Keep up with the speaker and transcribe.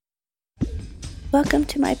Welcome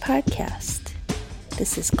to my podcast.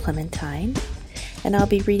 This is Clementine, and I'll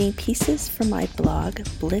be reading pieces from my blog,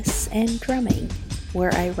 Bliss and Drumming,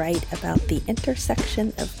 where I write about the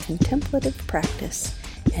intersection of contemplative practice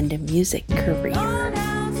and a music career.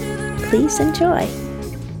 Please enjoy.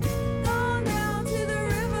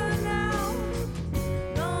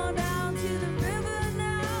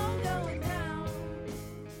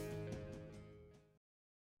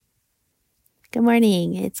 Good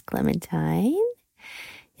morning, it's Clementine.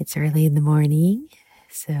 It's early in the morning,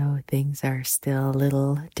 so things are still a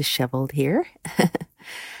little disheveled here.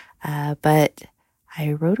 But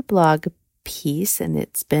I wrote a blog piece, and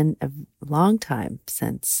it's been a long time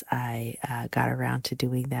since I got around to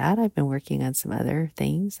doing that. I've been working on some other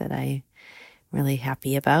things that I'm really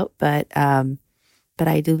happy about, but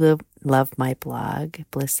I do love my blog,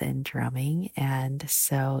 Bliss and Drumming, and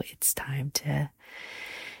so it's time to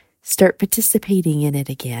start participating in it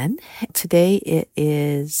again. Today it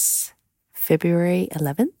is February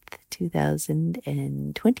 11th,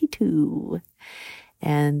 2022.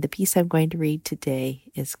 And the piece I'm going to read today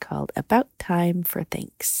is called About Time for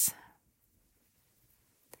Thanks.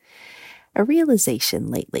 A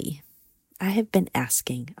realization lately. I have been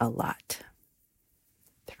asking a lot.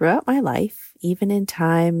 Throughout my life, even in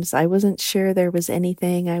times I wasn't sure there was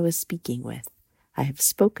anything I was speaking with, I have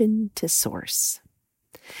spoken to Source.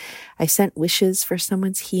 I sent wishes for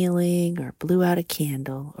someone's healing, or blew out a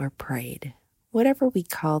candle, or prayed. Whatever we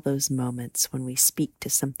call those moments when we speak to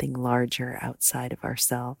something larger outside of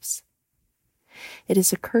ourselves. It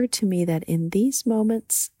has occurred to me that in these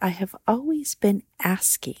moments, I have always been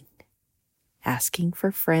asking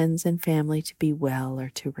for friends and family to be well or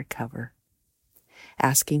to recover,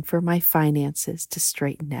 asking for my finances to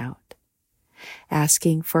straighten out,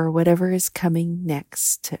 asking for whatever is coming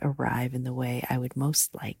next to arrive in the way I would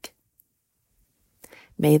most like.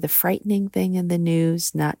 May the frightening thing in the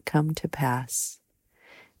news not come to pass.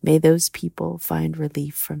 May those people find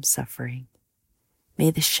relief from suffering.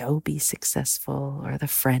 May the show be successful, or the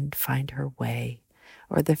friend find her way,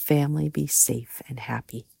 or the family be safe and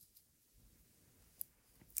happy.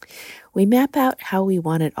 We map out how we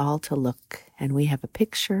want it all to look, and we have a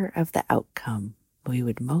picture of the outcome we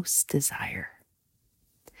would most desire.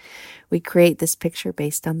 We create this picture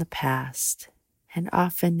based on the past, and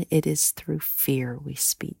often it is through fear we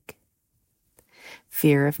speak.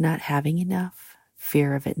 Fear of not having enough,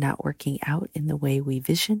 fear of it not working out in the way we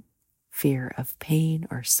vision, fear of pain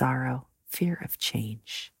or sorrow, fear of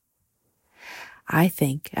change. I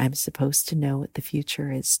think I'm supposed to know what the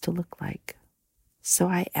future is to look like, so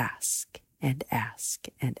I ask and ask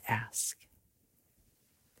and ask.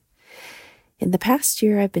 In the past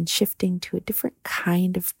year, I've been shifting to a different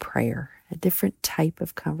kind of prayer, a different type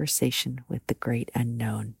of conversation with the great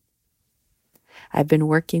unknown. I've been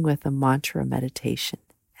working with a mantra meditation,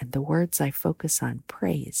 and the words I focus on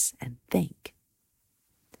praise and thank.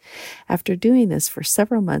 After doing this for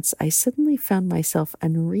several months, I suddenly found myself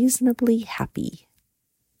unreasonably happy.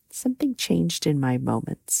 Something changed in my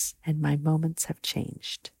moments, and my moments have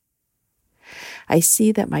changed. I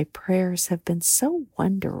see that my prayers have been so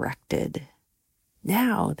one-directed.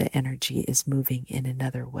 Now the energy is moving in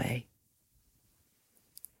another way.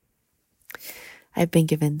 I've been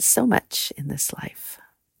given so much in this life.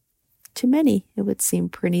 To many, it would seem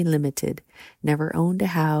pretty limited. Never owned a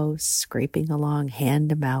house, scraping along hand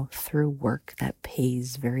to mouth through work that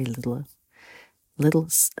pays very little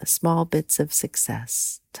small bits of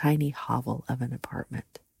success, tiny hovel of an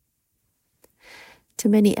apartment. To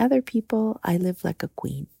many other people, I live like a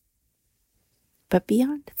queen. But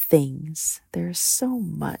beyond things, there is so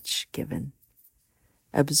much given.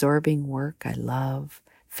 Absorbing work I love,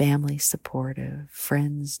 family supportive,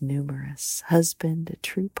 friends numerous, husband a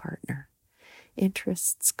true partner,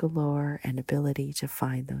 interests galore, and ability to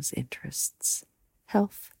find those interests,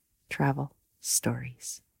 health, travel,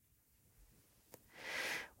 stories.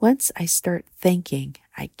 Once I start thanking,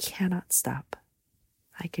 I cannot stop.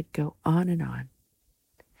 I could go on and on.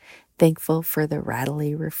 Thankful for the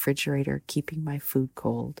rattly refrigerator keeping my food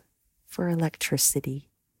cold, for electricity,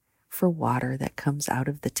 for water that comes out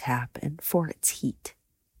of the tap and for its heat,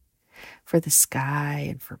 for the sky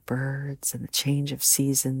and for birds and the change of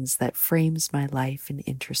seasons that frames my life in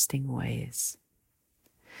interesting ways,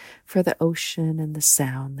 for the ocean and the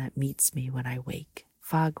sound that meets me when I wake,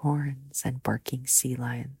 foghorns and barking sea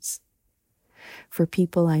lions, for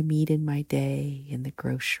people I meet in my day, in the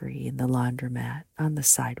grocery, in the laundromat, on the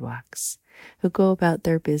sidewalks, who go about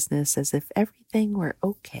their business as if everything were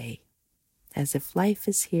okay, as if life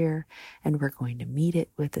is here and we're going to meet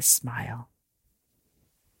it with a smile.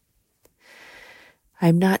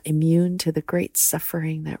 I'm not immune to the great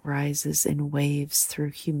suffering that rises in waves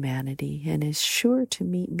through humanity and is sure to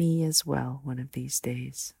meet me as well one of these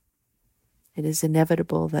days. It is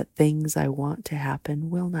inevitable that things I want to happen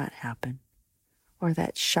will not happen, or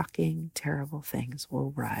that shocking, terrible things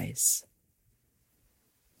will rise.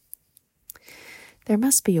 There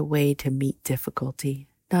must be a way to meet difficulty,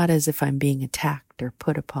 not as if I'm being attacked or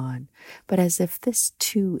put upon, but as if this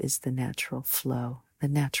too is the natural flow, the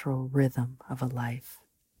natural rhythm of a life.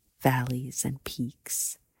 Valleys and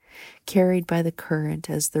peaks, carried by the current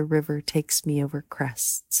as the river takes me over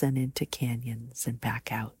crests and into canyons and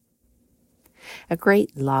back out. A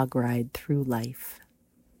great log ride through life.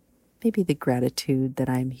 Maybe the gratitude that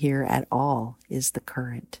I'm here at all is the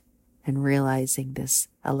current, and realizing this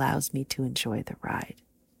allows me to enjoy the ride.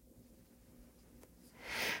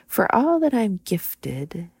 For all that I'm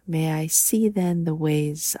gifted, may I see then the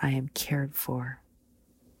ways I am cared for.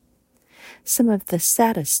 Some of the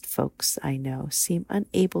saddest folks I know seem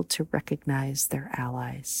unable to recognize their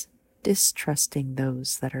allies, distrusting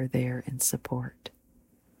those that are there in support.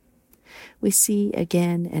 We see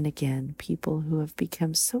again and again people who have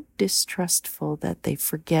become so distrustful that they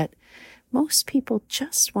forget most people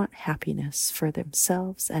just want happiness for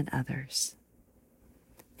themselves and others.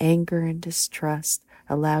 Anger and distrust,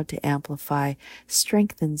 allowed to amplify,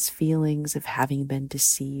 strengthens feelings of having been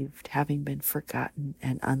deceived, having been forgotten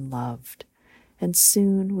and unloved, and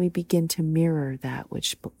soon we begin to mirror that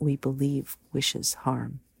which we believe wishes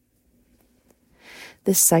harm.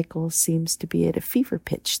 This cycle seems to be at a fever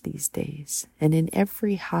pitch these days, and in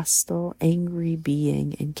every hostile, angry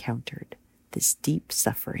being encountered, this deep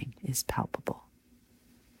suffering is palpable.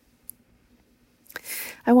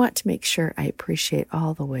 I want to make sure I appreciate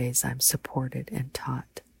all the ways I'm supported and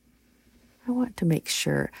taught. I want to make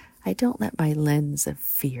sure I don't let my lens of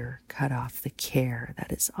fear cut off the care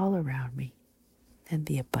that is all around me and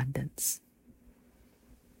the abundance.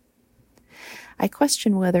 I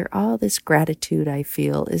question whether all this gratitude I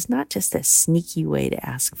feel is not just a sneaky way to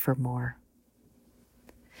ask for more.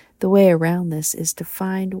 The way around this is to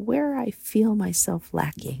find where I feel myself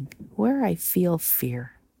lacking, where I feel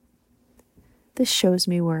fear. This shows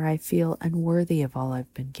me where I feel unworthy of all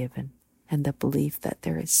I've been given, and the belief that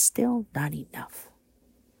there is still not enough.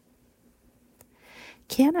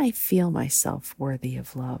 Can I feel myself worthy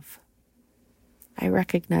of love? I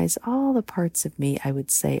recognize all the parts of me I would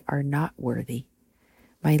say are not worthy.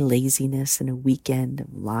 My laziness in a weekend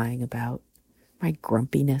of lying about, my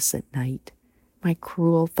grumpiness at night, my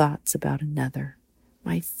cruel thoughts about another,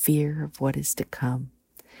 my fear of what is to come,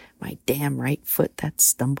 my damn right foot that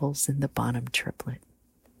stumbles in the Bonham triplet.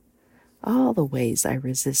 All the ways I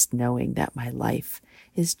resist knowing that my life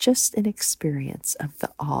is just an experience of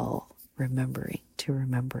the all remembering to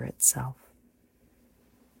remember itself.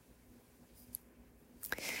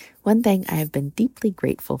 One thing I have been deeply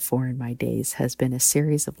grateful for in my days has been a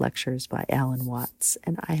series of lectures by Alan Watts,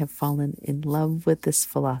 and I have fallen in love with this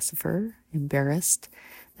philosopher, embarrassed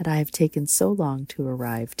that I have taken so long to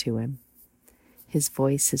arrive to him. His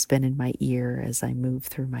voice has been in my ear as I move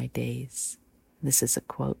through my days. This is a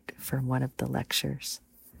quote from one of the lectures.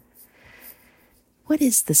 What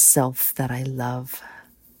is the self that I love?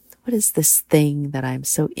 What is this thing that I'm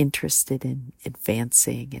so interested in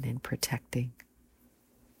advancing and in protecting?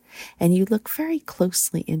 And you look very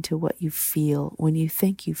closely into what you feel when you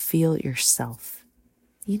think you feel yourself.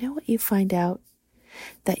 You know what you find out?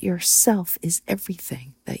 That yourself is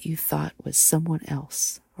everything that you thought was someone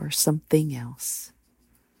else or something else.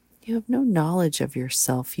 You have no knowledge of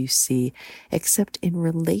yourself, you see, except in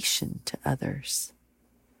relation to others.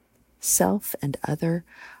 Self and other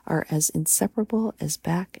are as inseparable as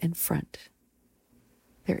back and front.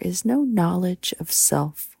 There is no knowledge of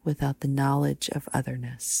self without the knowledge of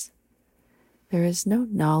otherness. There is no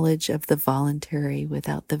knowledge of the voluntary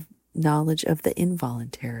without the knowledge of the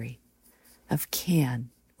involuntary, of can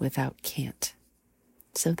without can't.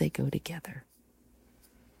 So they go together.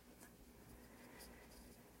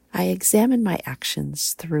 I examine my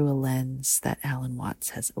actions through a lens that Alan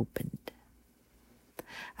Watts has opened.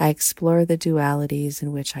 I explore the dualities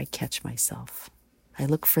in which I catch myself. I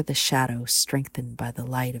look for the shadow strengthened by the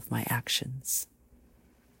light of my actions.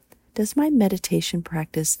 Does my meditation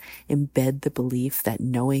practice embed the belief that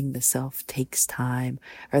knowing the self takes time,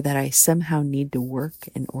 or that I somehow need to work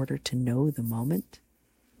in order to know the moment?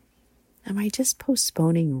 Am I just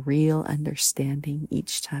postponing real understanding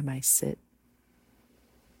each time I sit?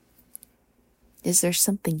 Is there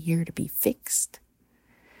something here to be fixed?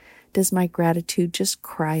 Does my gratitude just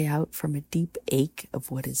cry out from a deep ache of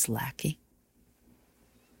what is lacking?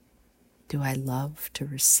 Do I love to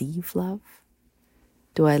receive love?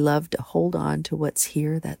 Do I love to hold on to what's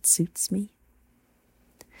here that suits me?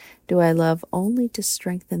 Do I love only to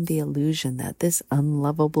strengthen the illusion that this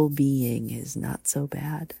unlovable being is not so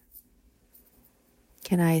bad?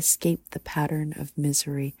 Can I escape the pattern of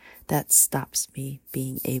misery that stops me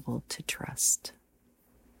being able to trust?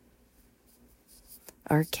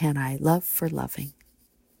 Or can I love for loving?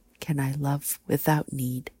 Can I love without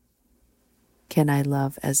need? Can I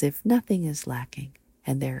love as if nothing is lacking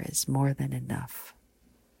and there is more than enough?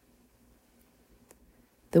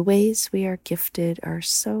 The ways we are gifted are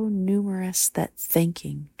so numerous that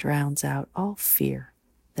thanking drowns out all fear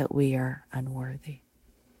that we are unworthy.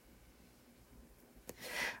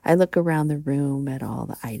 I look around the room at all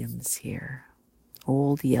the items here.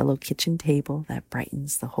 Old yellow kitchen table that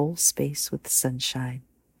brightens the whole space with sunshine.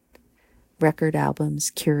 Record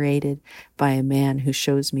albums curated by a man who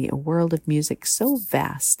shows me a world of music so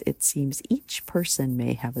vast it seems each person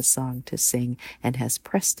may have a song to sing and has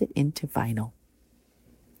pressed it into vinyl.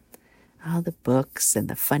 All the books and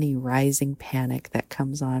the funny rising panic that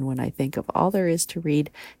comes on when I think of all there is to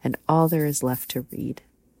read and all there is left to read.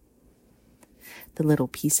 The little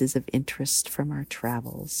pieces of interest from our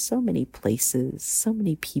travels, so many places, so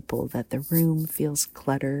many people that the room feels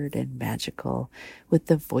cluttered and magical with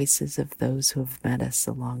the voices of those who have met us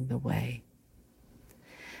along the way.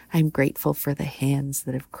 I'm grateful for the hands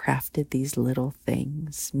that have crafted these little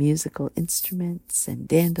things, musical instruments and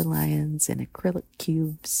dandelions and acrylic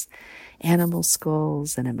cubes, animal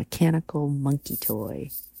skulls and a mechanical monkey toy.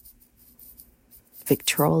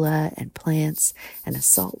 Victrola and plants and a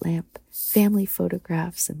salt lamp, family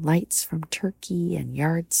photographs and lights from Turkey and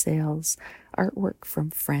yard sales, artwork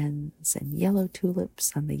from friends and yellow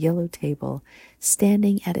tulips on the yellow table,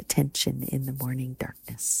 standing at attention in the morning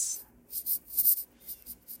darkness.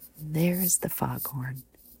 And there is the foghorn.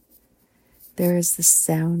 There is the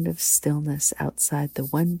sound of stillness outside the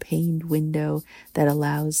one-paned window that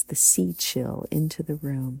allows the sea chill into the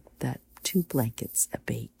room that 2 blankets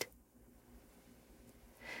abate.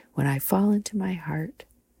 When I fall into my heart,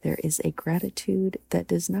 there is a gratitude that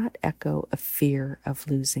does not echo a fear of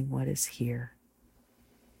losing what is here.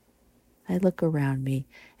 I look around me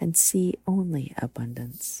and see only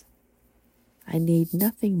abundance. I need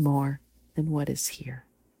nothing more than what is here.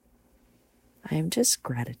 I am just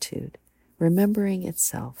gratitude, remembering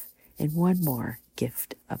itself in one more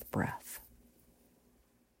gift of breath.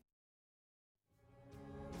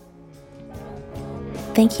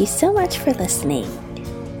 Thank you so much for listening.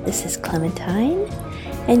 This is Clementine,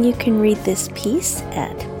 and you can read this piece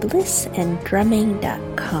at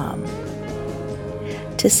blissanddrumming.com.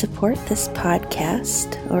 To support this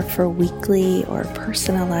podcast, or for weekly or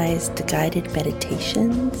personalized guided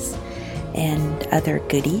meditations and other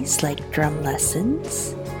goodies like drum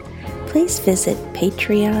lessons, please visit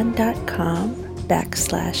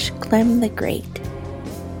patreon.com/ClemTheGreat.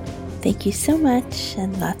 Thank you so much,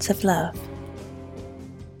 and lots of love.